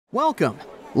Welcome!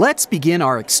 Let's begin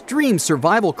our extreme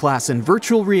survival class in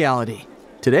virtual reality.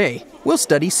 Today, we'll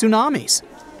study tsunamis.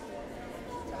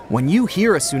 When you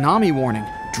hear a tsunami warning,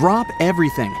 drop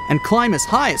everything and climb as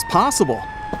high as possible,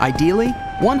 ideally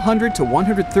 100 to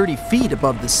 130 feet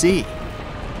above the sea.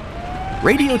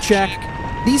 Radio check.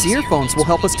 These earphones will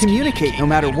help us communicate no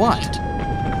matter what.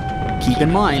 Keep in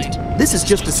mind, this is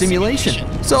just a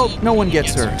simulation, so no one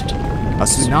gets hurt. A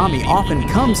tsunami often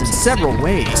comes in several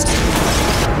ways.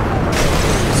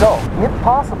 So, if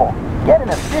possible, get an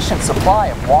efficient supply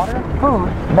of water, food,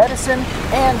 medicine,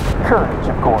 and courage,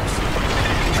 of course.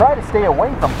 Try to stay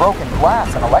away from broken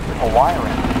glass and electrical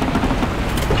wiring.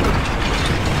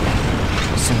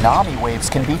 Tsunami waves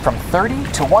can be from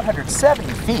 30 to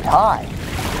 170 feet high.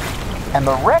 And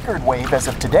the record wave as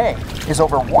of today is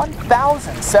over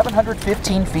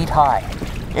 1,715 feet high.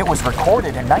 It was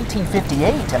recorded in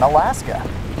 1958 in Alaska.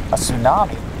 A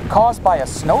tsunami caused by a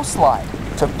snowslide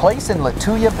took place in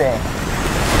Lituya Bay.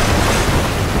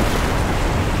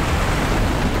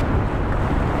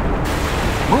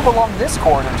 Move along this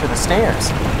corridor to the stairs.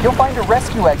 You'll find a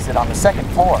rescue exit on the second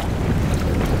floor.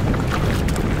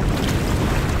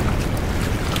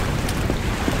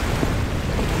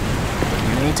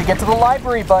 You need to get to the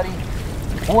library, buddy.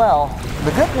 Well,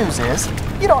 the good news is,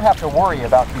 you don't have to worry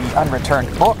about the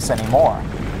unreturned books anymore.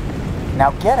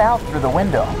 Now get out through the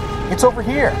window. It's over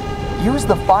here. Use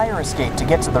the fire escape to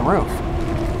get to the roof.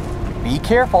 Be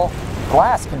careful,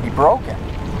 glass can be broken.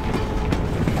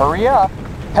 Hurry up,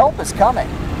 help is coming,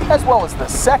 as well as the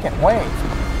second wave.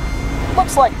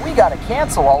 Looks like we gotta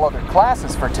cancel all other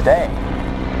classes for today.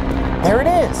 There it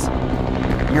is.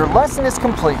 Your lesson is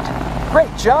complete.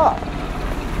 Great job.